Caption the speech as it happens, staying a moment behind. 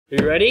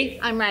You ready?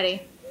 I'm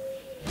ready.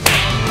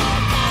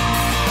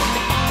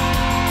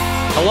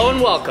 Hello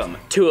and welcome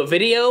to a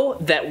video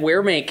that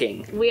we're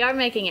making. We are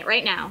making it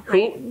right now,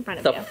 right in front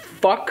of you. Who the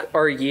fuck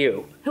are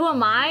you? Who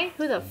am I?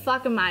 Who the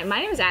fuck am I?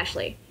 My name is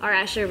Ashley, or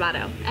Ashley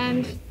Robato,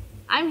 and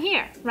I'm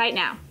here right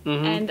now.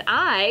 And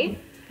I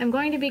am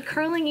going to be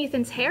curling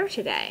Ethan's hair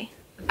today.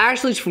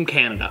 Ashley's from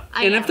Canada.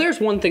 And if there's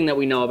one thing that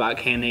we know about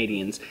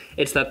Canadians,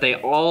 it's that they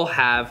all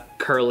have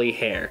curly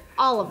hair.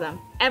 All of them.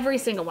 Every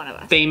single one of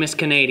us. Famous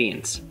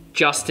Canadians.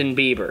 Justin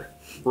Bieber.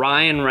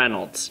 Ryan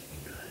Reynolds.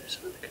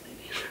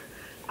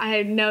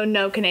 I know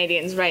no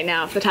Canadians right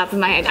now off the top of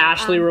my head.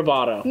 Ashley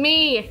Robato.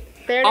 Me.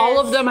 There it is. All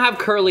of them have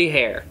curly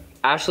hair.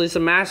 Ashley's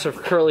a master of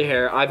curly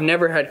hair. I've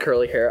never had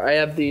curly hair. I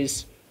have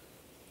these...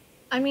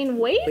 I mean,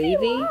 wavy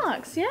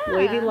locks, yeah.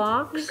 Wavy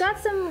locks? You've got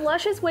some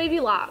luscious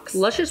wavy locks.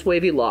 Luscious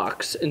wavy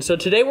locks. And so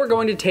today we're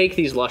going to take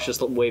these luscious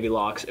wavy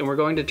locks and we're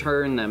going to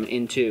turn them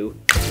into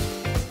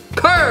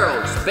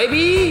curls,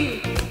 baby!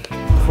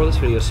 Before this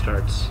video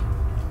starts,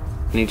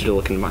 I need you to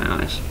look into my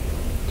eyes.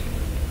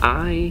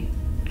 I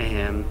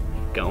am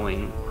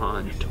going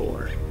on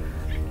tour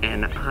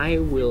and I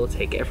will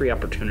take every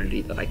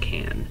opportunity that I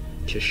can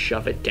to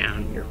shove it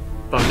down your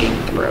fucking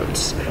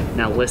throats.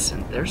 Now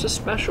listen, there's a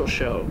special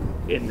show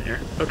in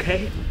there,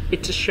 okay?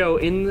 It's a show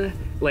in the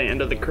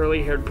land of the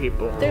curly-haired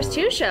people. There's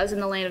two shows in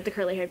the land of the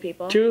curly-haired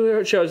people.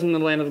 Two shows in the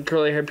land of the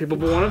curly-haired people,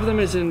 but one of them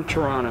is in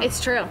Toronto.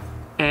 It's true.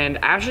 And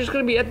Ashley's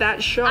gonna be at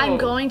that show. I'm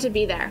going to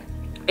be there.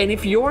 And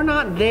if you're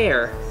not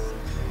there,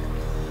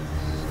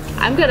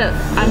 I'm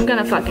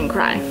gonna fucking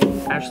cry.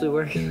 Ashley,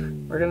 we're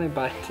gonna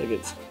buy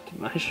tickets to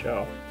my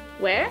show.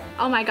 Where?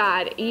 Oh my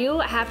god, you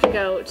have to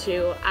go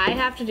to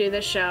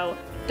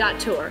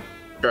IHaveToDoThisShow.tour.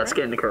 That's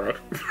getting correct.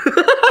 That's incorrect?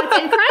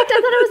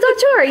 I thought it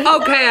was .tour. You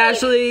Okay, lied.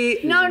 Ashley.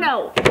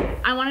 No.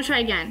 I want to try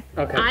again.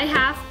 Okay. I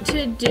have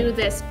to do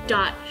this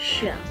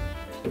 .show.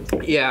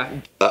 Yeah.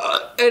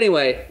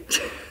 Anyway,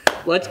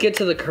 let's get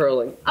to the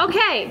curling.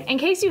 Okay, in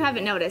case you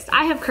haven't noticed,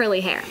 I have curly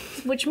hair,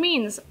 which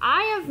means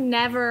I have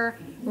never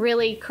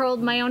really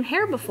curled my own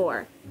hair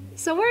before.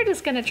 So we're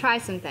just gonna try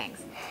some things.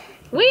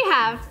 We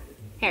have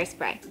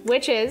hairspray,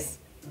 which is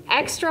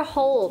extra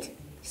hold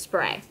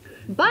spray.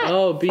 But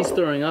Oh, B's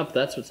throwing up.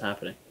 That's what's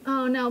happening.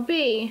 oh no,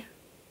 B.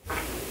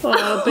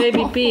 Oh,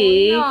 baby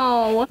B.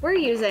 No, we're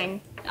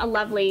using a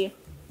lovely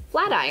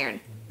flat iron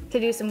to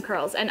do some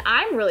curls, and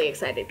I'm really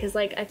excited because,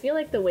 like, I feel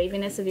like the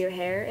waviness of your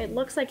hair, it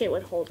looks like it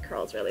would hold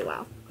curls really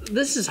well.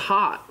 This is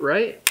hot,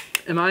 right?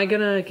 Am I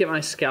gonna get my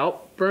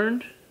scalp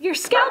burned? Your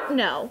scalp,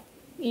 no.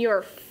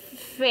 Your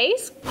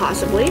face,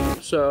 possibly.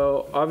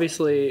 So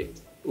obviously,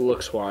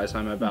 looks-wise,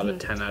 I'm about a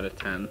 10 out of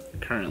 10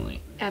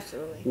 currently.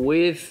 Absolutely.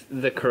 With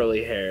the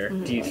curly hair,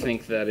 do you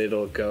think that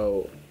it'll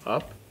go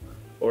up,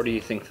 or do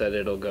you think that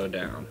it'll go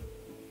down,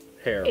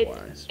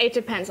 hair-wise? It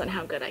depends on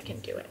how good I can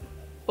do it.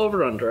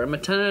 Over under. I'm a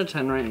 10 out of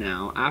 10 right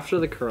now. After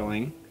the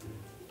curling,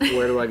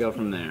 where do I go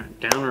from there?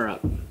 Down or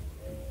up?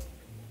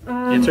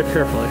 Answer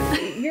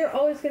carefully. You're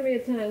always gonna be a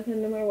 10 out of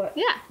 10 no matter what.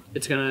 Yeah.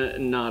 It's gonna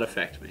not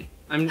affect me.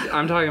 I'm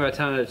talking about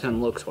 10 out of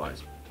 10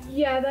 looks-wise.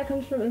 Yeah, that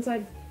comes from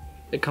inside.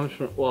 It comes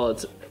from, well,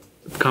 it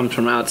comes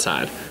from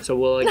outside. So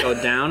will it go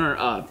down or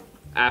up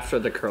after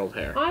the curled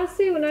hair?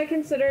 Honestly, when I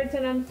consider a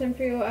 10 out of 10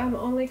 for you, I'm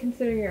only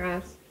considering your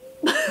ass.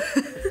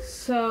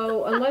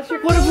 So, unless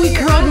you're What if we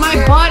curled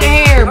my butt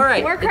hair? All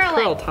right, We're it's curling.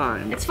 curl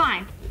time. It's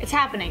fine. It's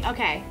happening.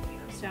 Okay.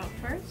 So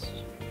first,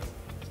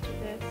 let's do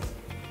this.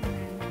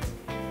 And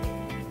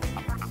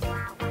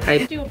Hey,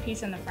 let's do a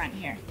piece in the front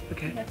here.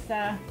 okay. Let's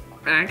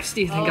Max,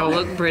 do you think I'll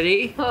look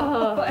pretty?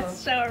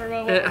 let's show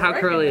everyone what How we're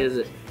curly working is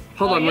it?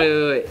 Hold on,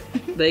 wait.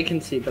 They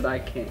can see, but I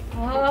can't.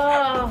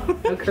 Oh,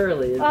 How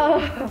curly is it?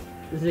 oh.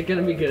 Is it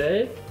gonna be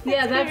good?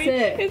 Yeah, that's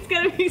it. It's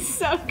gonna be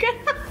so good.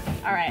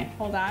 All right,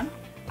 hold on.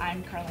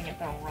 I'm curling it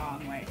the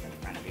wrong way for the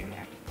front of your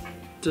hair.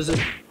 Does it?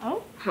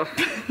 Oh,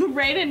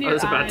 right in your I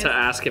was about eyes. to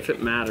ask if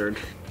it mattered.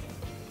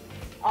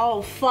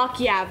 Oh,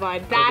 fuck yeah,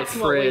 bud. That's Oh,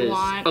 the what we frizz.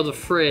 want. Oh, the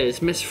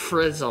frizz. Miss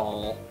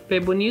Frizzle.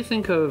 Babe, when you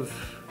think of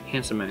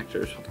handsome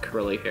actors with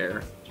curly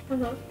hair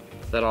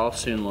that all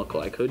soon look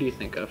like, who do you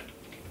think of?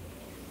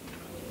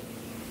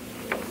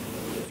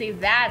 See,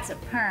 that's a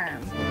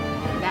perm.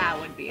 That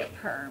would be a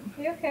perm.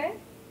 You okay?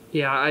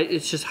 Yeah,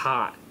 it's just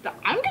hot.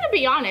 I'm gonna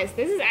be honest,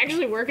 this is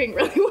actually working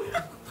really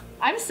well.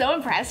 I'm so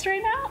impressed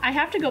right now. I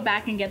have to go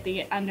back and get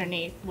the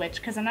underneath,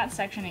 because I'm not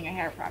sectioning your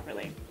hair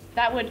properly.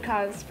 That would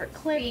cause for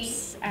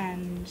clips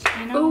and,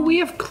 you know. Oh, we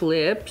have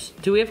clips.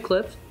 Do we have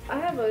clips? I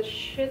have a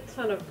shit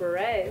ton of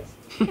berets.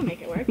 You can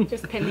make it work.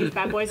 Just pin these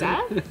bad boys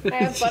up. I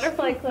have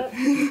butterfly clips.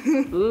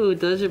 Ooh,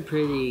 those are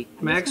pretty.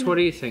 Max, what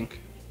do you think?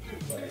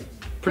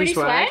 Pretty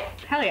swag?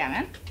 Hell yeah,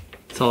 man.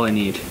 That's all I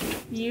need.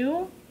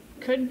 You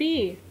could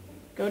be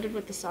goated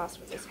with the sauce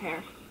with this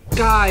hair.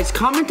 Guys,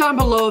 comment down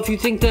below if you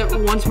think that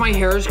once my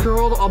hair is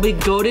curled, I'll be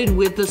goated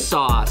with the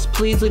sauce.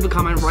 Please leave a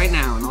comment right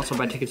now, and also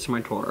buy tickets to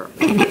my tour.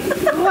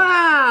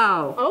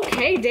 Wow!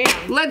 Okay,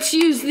 damn. Let's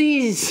use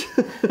these.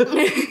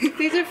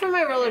 These are for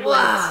my rollerblades.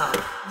 Wow.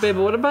 Babe,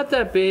 what about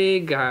that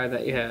big guy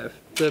that you have?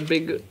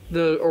 The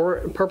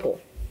purple.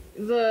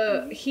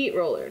 the heat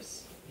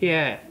rollers.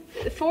 Yeah.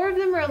 4 of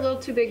them are a little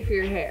too big for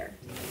your hair.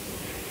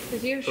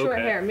 Because you have short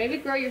Okay. hair. Maybe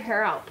grow your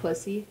hair out,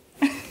 pussy.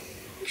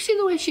 You see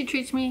the way she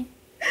treats me?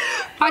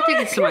 Buy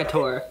tickets to my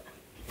tour.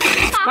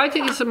 Buy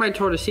tickets to my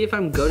tour to see if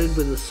I'm goated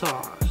with the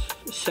sauce.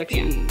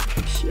 Sexy.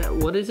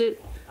 What is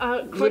it?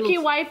 Quirky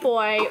Little white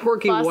boy,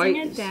 quirky bussing white-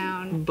 it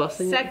down.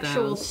 Busting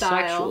Sexual it down. style.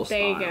 Sexual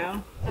There you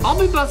style. go. I'll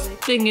be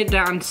busting it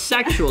down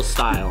sexual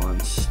style on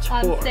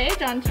tour. On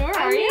stage, on tour,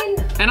 are you?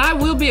 And I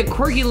will be a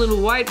quirky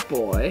little white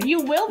boy.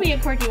 You will be a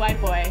quirky white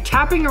boy.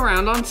 Tapping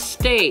around on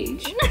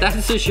stage.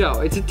 That's the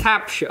show. It's a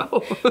tap show.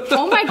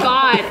 Oh my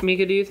god.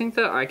 Mika, do you think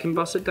that I can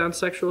bust it down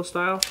sexual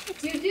style?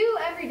 You do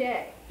every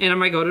day. And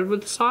am I goated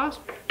with the sauce?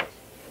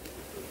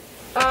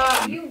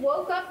 You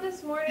woke up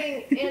this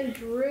morning and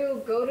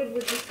drew goated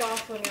with the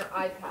sauce on your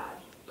iPad.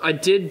 I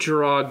did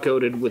draw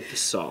goated with the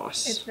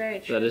sauce. It's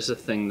very true. That is a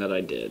thing that I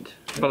did.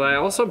 But I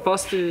also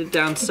busted it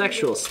down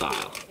sexual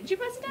style. Did you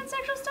bust it down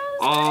sexual style?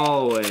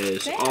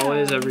 Always. Damn.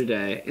 Always, every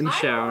day. In the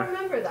shower. I don't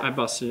remember that. I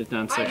busted it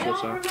down I sexual don't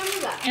style. remember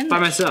that. In By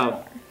the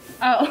myself.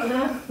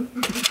 Oh.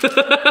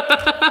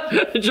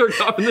 I jerked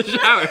off in the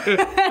shower.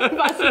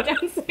 Bust it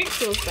down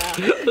sexual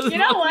style. You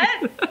know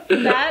what?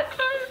 That.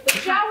 The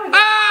shower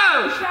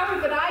Oh!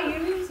 that I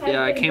use has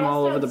Yeah, I been came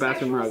all bust over down the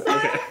bathroom rug. sexual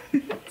style.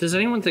 Okay. Does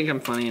anyone think I'm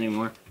funny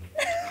anymore?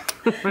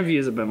 My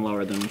views have been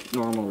lower than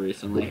normal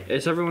recently.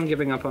 Is everyone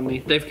giving up on me?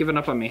 They've given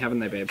up on me, haven't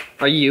they, babe?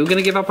 Are you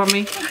gonna give up on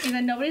me? And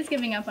then nobody's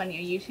giving up on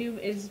you. YouTube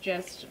is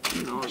just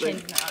No,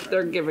 changing the algorithm.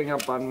 they're giving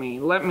up on me.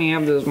 Let me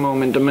have this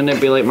moment to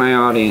manipulate my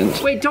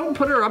audience. Wait, don't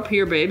put her up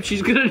here, babe.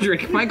 She's gonna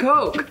drink my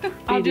Coke.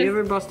 Hey, do you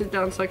ever bust it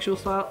down sexual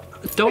style?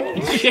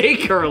 Don't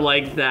shake her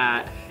like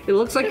that. It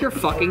looks like you're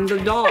fucking the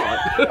dog.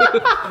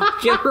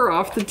 Get her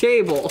off the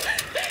table.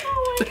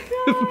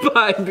 Oh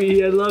Bye,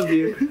 B. I love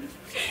you.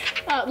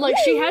 Like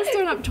she has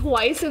thrown up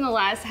twice in the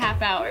last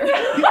half hour. Can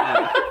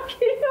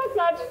you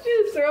imagine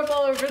she just threw up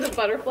all over the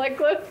butterfly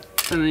clip?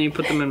 And then you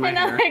put them in my And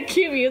I hair. like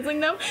keep using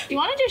them. Do you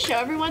want to just show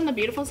everyone the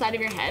beautiful side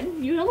of your head?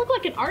 You look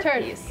like an art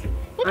piece.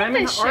 Look I'm at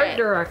an this art shit.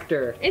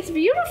 director. It's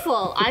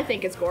beautiful. I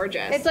think it's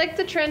gorgeous. It's like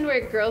the trend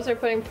where girls are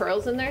putting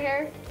pearls in their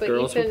hair, but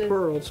Girls Ethan with is...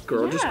 pearls.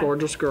 Gorgeous, Yeah.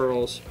 gorgeous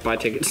girls. Buy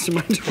tickets to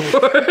my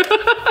tour.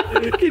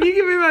 Can you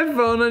give me my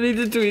phone? I need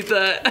to tweet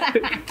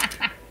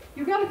that.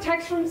 You got a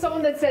text from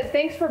someone that said,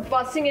 "Thanks for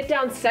busting it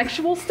down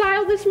sexual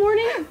style this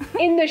morning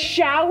in the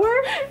shower."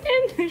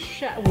 in the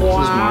shower.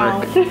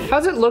 This is Mark.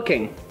 How's it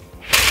looking?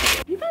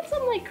 You got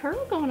some like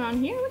curl going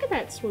on here. Look at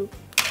that swoop.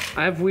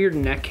 I have weird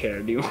neck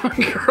hair. Do you want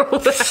to curl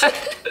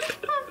that?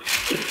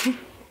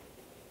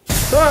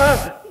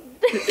 Ah!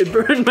 It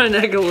burned my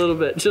neck a little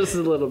bit, just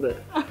a little bit.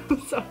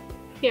 So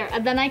here,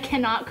 and then I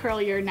cannot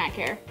curl your neck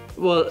hair.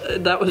 Well,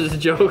 that was a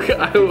joke.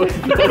 I would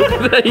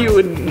that you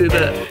wouldn't do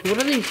that. What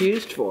are these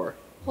used for?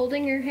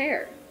 Holding your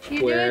hair.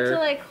 You Where? do it to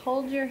like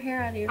hold your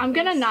hair out of your I'm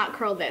face. gonna not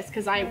curl this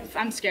because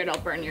I'm scared I'll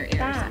burn your ear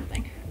or Ah.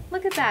 something.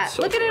 Look at that.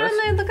 So look at it on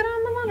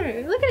the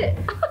monitor. Look at it.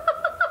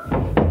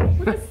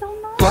 Look, it's so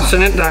nice.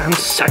 Busting it down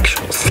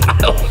sexual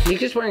style.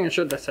 Nika's wearing a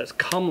shirt that says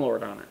 "Cum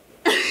Lord" on it.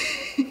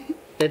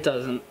 It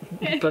doesn't,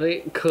 but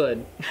it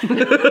could.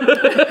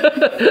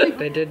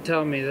 They did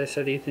tell me, they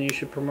said, "Ethan, you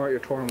should promote your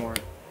tour more."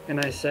 And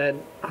I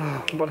said,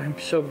 "Oh, but I'm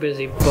so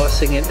busy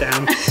busting it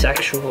down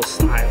sexual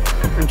style.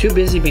 I'm too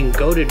busy being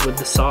goated with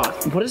the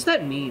sauce." What does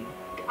that mean?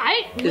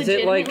 I Is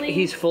it like legitimately-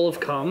 he's full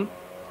of cum?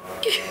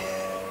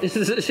 Is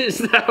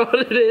that what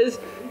it is?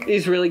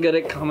 He's really good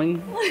at coming?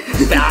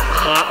 That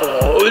hot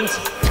loads?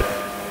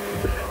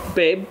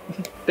 Babe.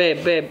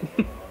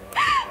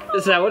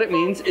 Is that what it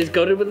means? Is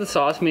goated with the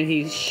sauce mean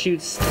he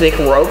shoots thick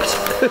ropes?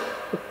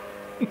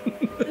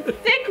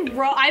 thick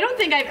rope. I don't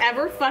think I've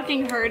ever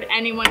fucking heard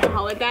anyone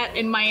call it that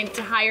in my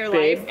entire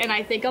Babe. life, and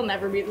I think I'll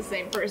never be the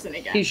same person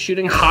again. He's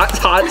shooting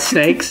hot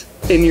snakes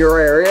in your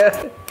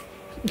area?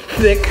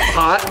 Thick,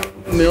 hot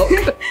milk?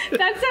 That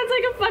sounds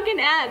like a fucking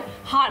ad.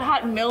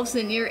 Hot MILFs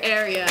in your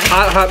area.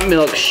 Hot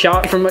milk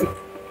shot from a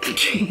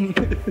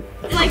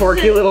Like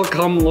quirky the little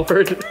cum lord.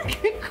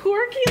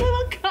 quirky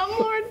little cum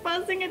lord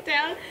buzzing it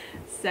down.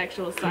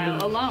 Sexual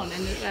style alone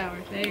in the shower.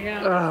 There you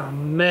go. Oh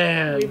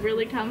man. We've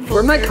really come full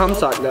Where'd my cum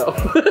circle.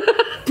 sock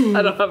go?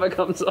 I don't have a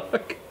cum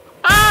sock.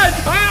 Ah, it's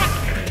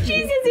hot!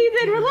 Jesus,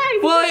 Ethan, relax.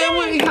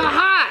 Well, it got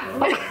hot.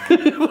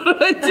 What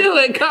do I do?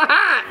 It got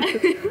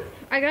hot.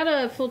 I got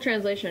a full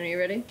translation. Are you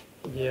ready?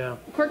 Yeah.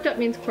 Quirked up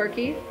means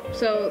quirky,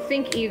 so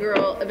think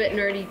e-girl, a bit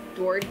nerdy,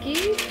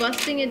 dorky.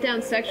 Busting it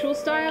down sexual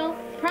style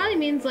probably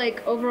means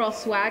like overall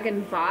swag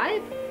and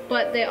vibe,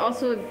 but they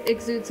also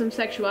exude some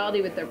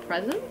sexuality with their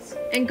presence.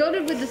 And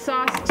goated with the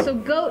sauce, so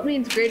goat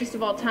means greatest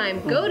of all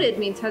time. Goated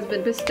means has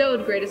been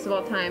bestowed greatest of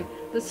all time.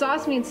 The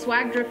sauce means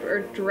swag, drift,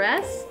 or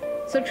dress.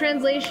 So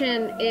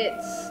translation,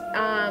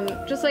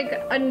 it's just like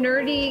a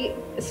nerdy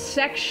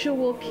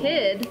sexual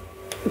kid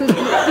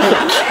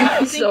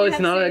So it's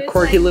not a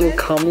quirky little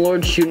cum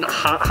lord shooting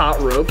hot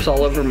ropes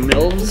all over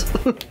mills?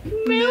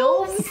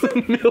 Mills?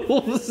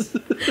 Mills.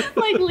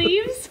 Like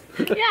leaves?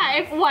 Yeah,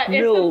 if what?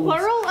 If Mills. the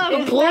plural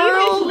of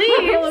Plural?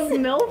 leaves.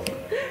 Milk?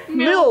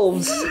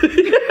 Mills.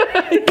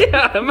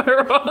 Yeah, am I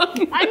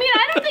wrong? I mean,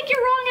 I don't think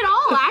you're wrong at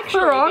all,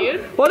 actually, Am I wrong?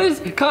 dude. What is,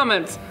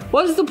 comments,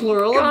 what is the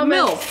plural of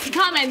MILF?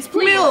 Comments,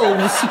 please.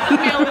 Mills.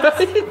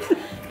 Mills.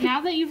 Now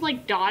that you've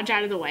like dodged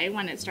out of the way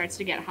when it starts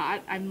to get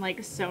hot, I'm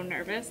like so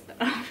nervous that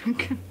I'm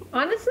gonna...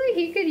 Honestly,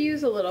 he could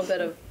use a little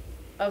bit of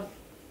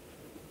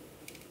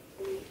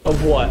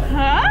Of what?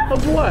 Huh?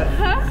 Of what?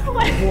 Huh?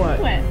 What? What?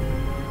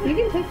 What? You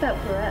can take that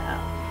Perret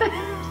out.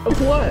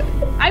 Of what?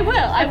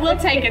 I will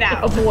take it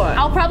out. Of what?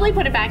 I'll probably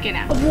put it back in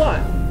after. Of what?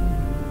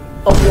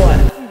 Of what?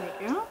 There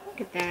we go. Look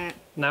at that.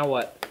 Now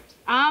what?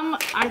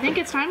 I think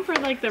it's time for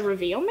like the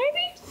reveal,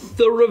 maybe?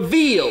 The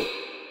reveal.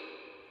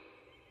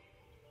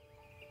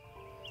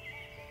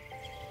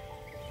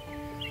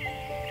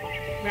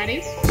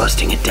 Ready?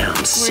 Busting it down We're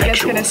just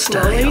sexual gonna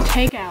slowly style.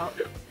 take out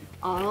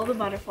all the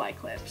butterfly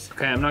clips.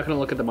 Okay, I'm not gonna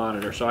look at the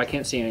monitor, so I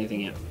can't see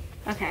anything yet.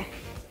 Okay.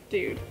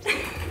 Dude.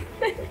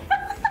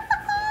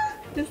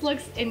 This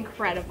looks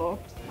incredible.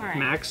 All right.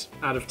 Max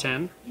out of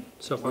 10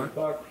 so far.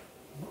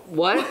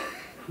 What?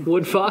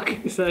 Would fuck?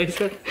 Is that what you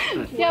said?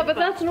 Yeah, but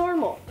that's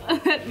normal.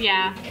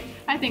 Yeah,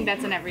 I think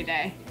that's an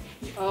everyday.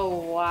 Oh,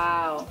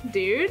 wow.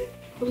 Dude,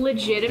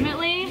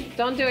 legitimately.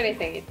 Don't do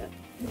anything, Ethan.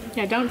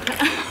 Yeah, don't.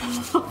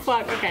 Oh,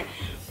 fuck, okay.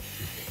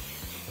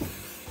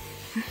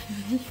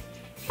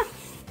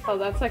 Oh,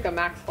 that's like a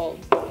max hold.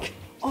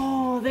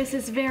 Oh, this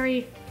is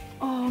very,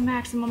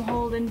 maximum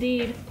hold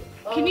indeed.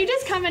 Can you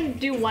just come and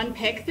do one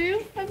pick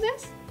through of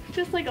this?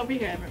 Just like over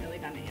here, I haven't really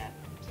done it yet.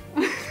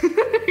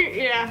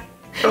 Yeah.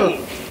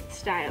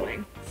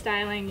 Styling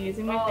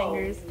using my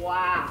fingers.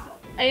 Wow.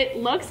 It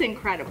looks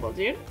incredible,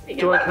 dude.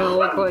 Do I kind of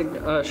look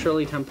like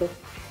Shirley Temple?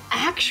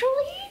 Actually,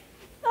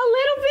 a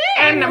little bit.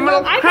 And I'm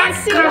gonna I can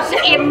see crackers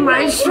it. in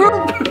my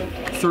soup.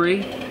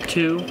 3,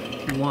 2,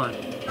 1.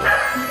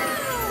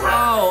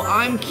 Oh,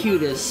 I'm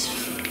cute as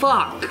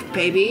fuck,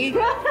 baby.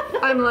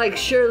 I'm like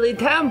Shirley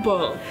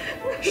Temple.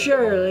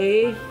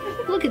 Shirley,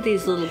 look at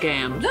these little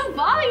gams. The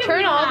volume.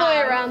 Turn you all the way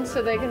have. around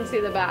so they can see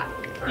the back.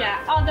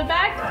 Yeah. Oh, the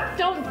back.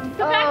 The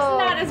back's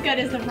not as good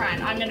as the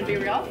front. I'm gonna be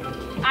real.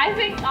 I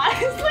think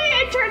honestly,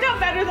 it turned out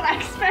better than I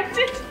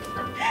expected.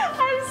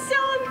 I'm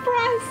so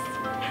impressed.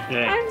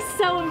 Yeah. I'm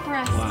so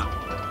impressed.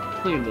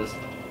 Wow. Look at this.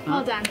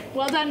 Well done.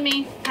 Well done,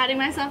 me. Patting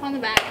myself on the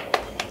back.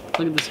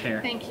 Look at this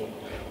hair. Thank you.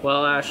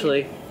 Well,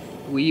 Ashley,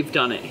 we've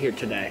done it here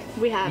today.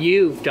 We have.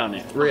 You've done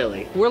it,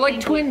 really. We're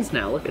like twins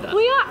now. Look at us.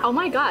 We are. Oh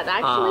my god.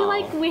 Actually, Oh.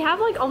 like we have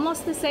like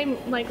almost the same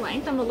like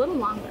length. I'm a little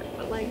longer,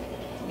 but like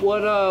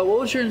What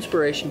was your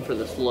inspiration for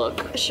this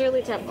look?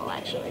 Shirley Temple,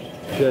 actually.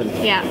 Good.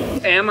 Yeah.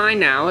 Am I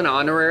now an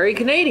honorary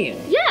Canadian?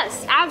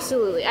 Yes,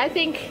 absolutely. I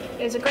think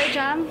it's a great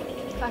job.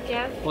 Fuck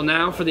yeah. Well,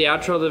 now for the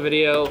outro of the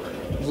video,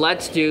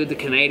 let's do the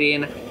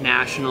Canadian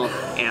National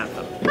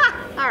Anthem.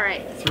 All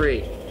right.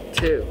 3,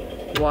 2,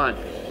 1.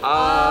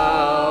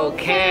 Oh,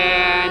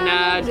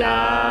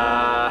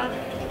 Canada,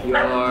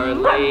 your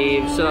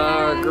leaves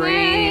are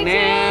green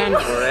and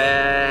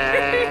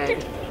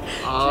red.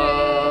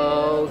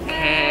 Oh,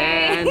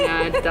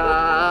 Canada,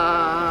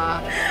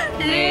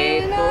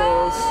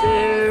 maple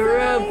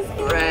syrup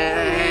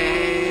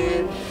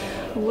bread.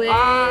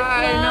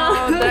 I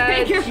know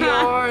that you're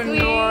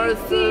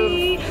north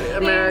of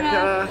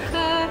America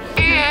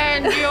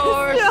and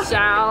you're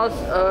south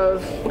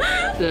of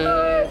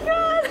the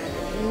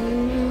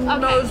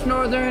most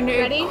northern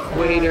Ready?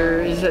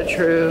 equator. Is that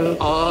true?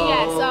 Oh,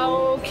 Yes,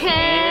 oh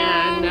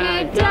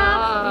Canada,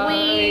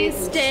 we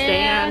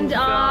stand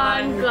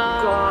on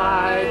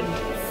guard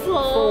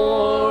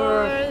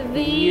for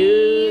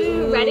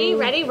you. Ready?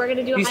 Ready? We're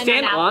gonna do a You high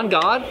stand note now. on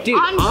God? Dude,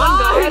 On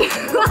guard.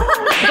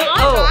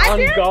 Oh, on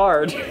dude.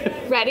 guard.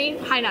 Ready?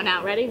 High note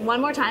now. Ready? One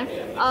more time.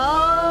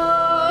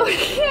 Oh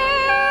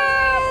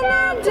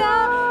Canada,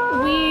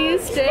 we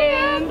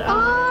stand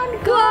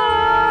on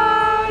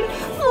guard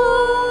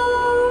for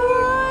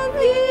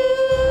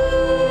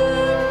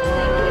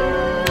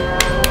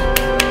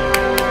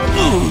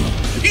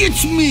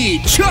It's me,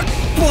 Chuck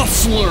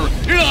Bustler,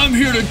 and I'm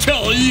here to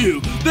tell you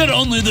that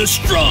only the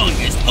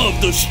strongest of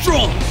the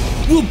strong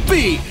will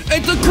be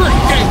at the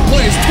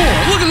CrankGameplays tour.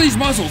 Look at these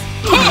muscles.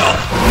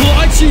 Will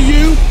I see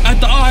you at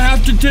the I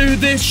Have to Do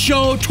This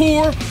show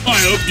tour? I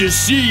hope to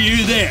see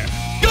you there.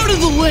 Go to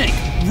the link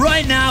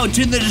right now. It's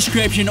in the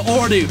description,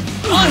 or do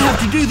I Have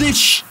to Do This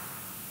show.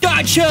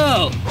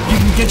 You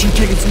can get your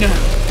tickets now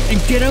and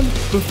get them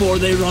before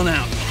they run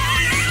out.